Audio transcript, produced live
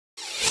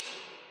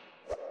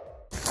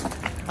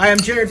Hi, I'm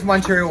Jared from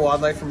Ontario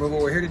Wildlife Removal.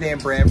 We're here today in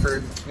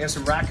Brantford. We have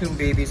some raccoon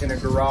babies in a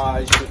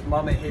garage with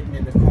mama hidden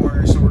in the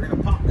corner. So we're going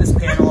to pop this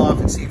panel off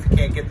and see if we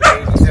can't get the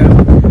babies out.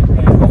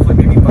 And hopefully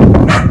maybe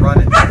mama can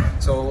run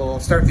it. So we'll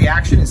start the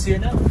action and see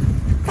it now.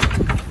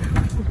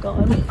 Oh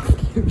God.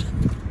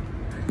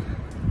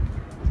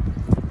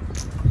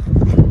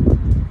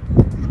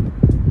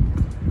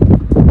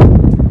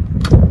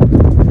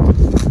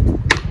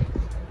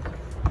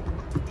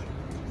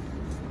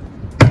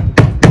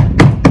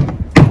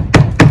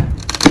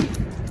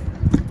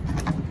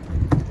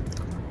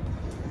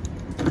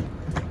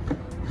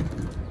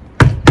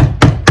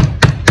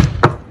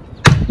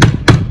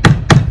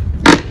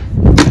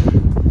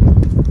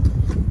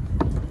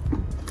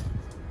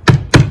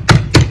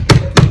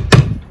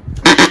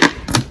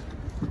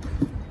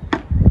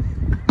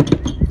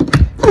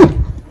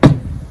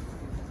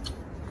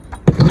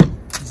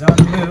 On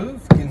the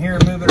move. You can hear her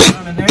moving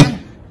around in there.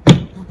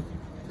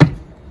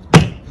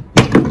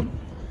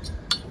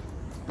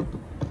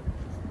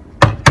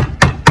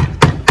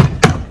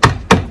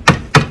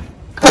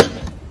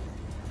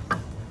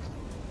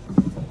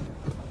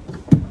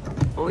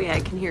 Oh yeah, I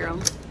can hear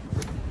them.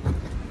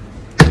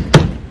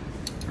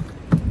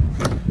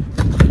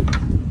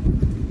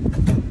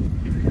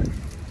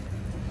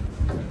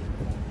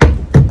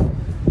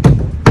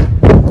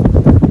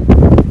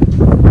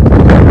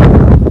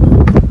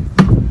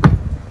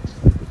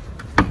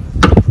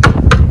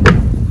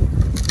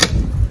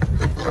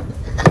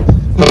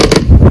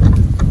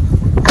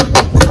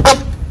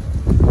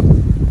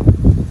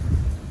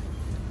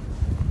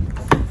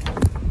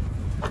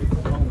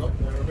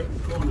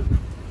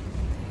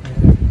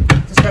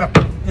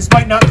 This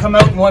might not come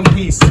out in one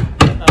piece.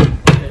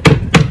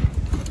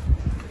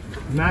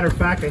 Matter of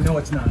fact, I know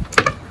it's not.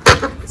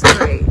 It's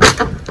great.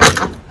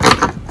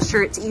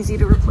 Sure, it's easy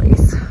to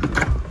replace.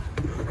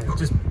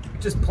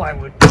 Just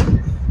plywood.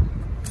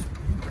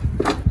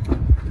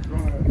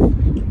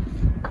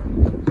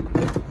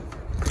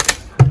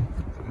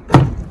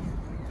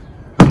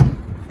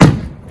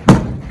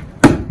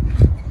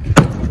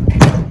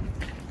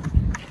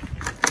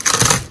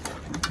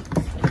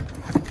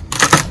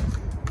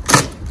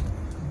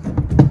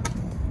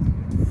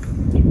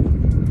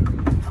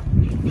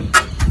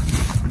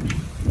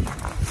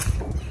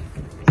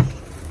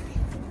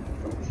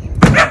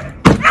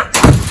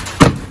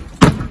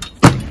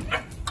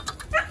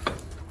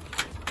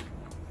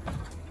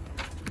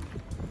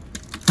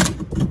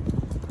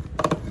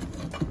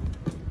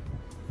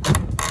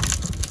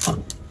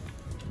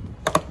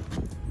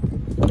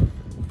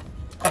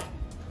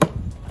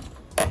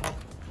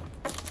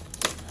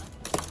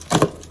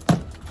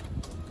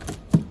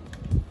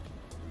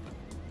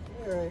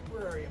 Alright,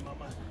 where are you,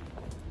 mama?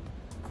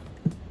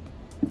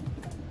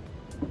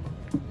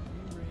 You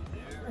right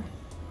there.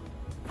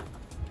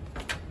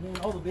 And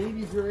then all the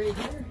babies are right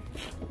here.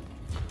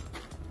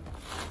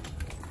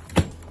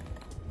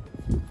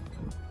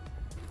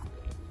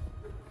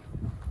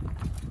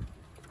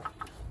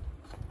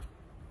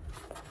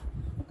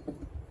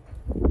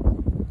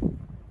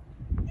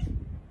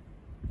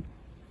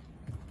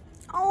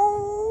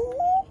 Oh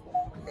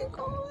my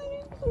God.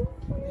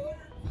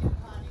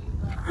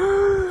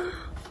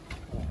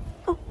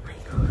 Oh my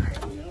God.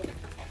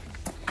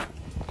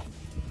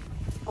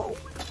 Oh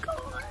my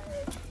God.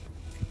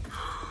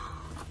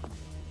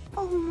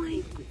 Oh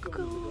my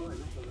God.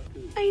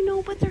 I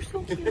know, but they're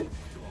so cute. You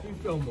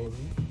film those.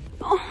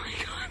 Oh my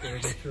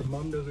God. Make sure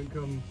mom doesn't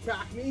come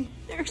track me.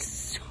 They're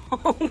so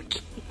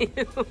cute.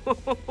 Eyes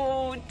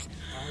are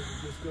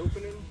just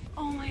opening.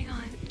 Oh my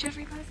God.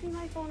 Jeffrey, pass me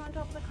my phone on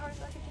top of the car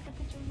so I can take a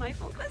picture with my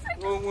phone.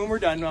 When we're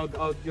done,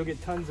 you'll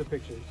get tons of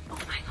pictures. Oh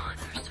my God,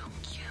 they're so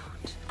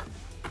cute.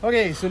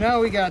 Okay, so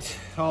now we got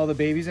all the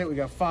babies out. We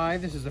got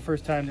 5. This is the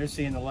first time they're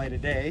seeing the light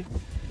of day.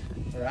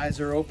 Their eyes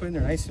are open.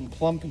 They're nice and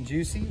plump and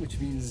juicy, which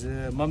means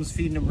mom's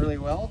feeding them really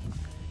well.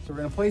 So we're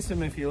gonna place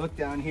them, if you look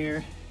down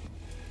here,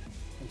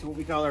 into what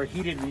we call our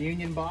heated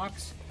reunion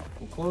box.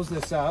 We'll close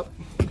this up,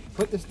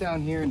 put this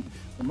down here, and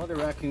the mother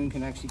raccoon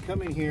can actually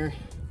come in here,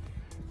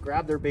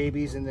 grab their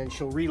babies, and then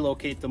she'll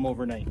relocate them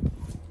overnight.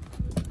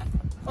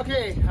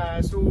 Okay,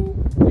 so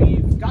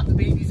we've got the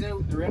babies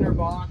out, they're in our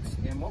box,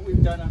 and what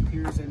we've done up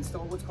here is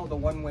install what's called a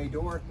one-way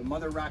door. The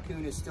mother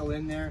raccoon is still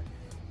in there.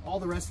 All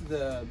the rest of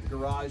the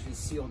garage is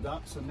sealed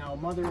up, so now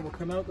mother will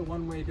come out the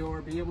one-way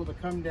door, be able to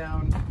come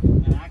down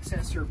and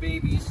access her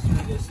babies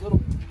through this little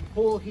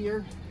hole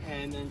here,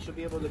 and then she'll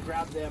be able to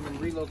grab them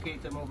and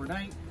relocate them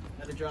overnight.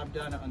 Another job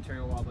done at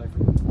Ontario Wildlife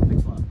Removal.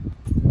 Thanks a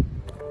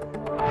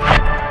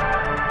lot.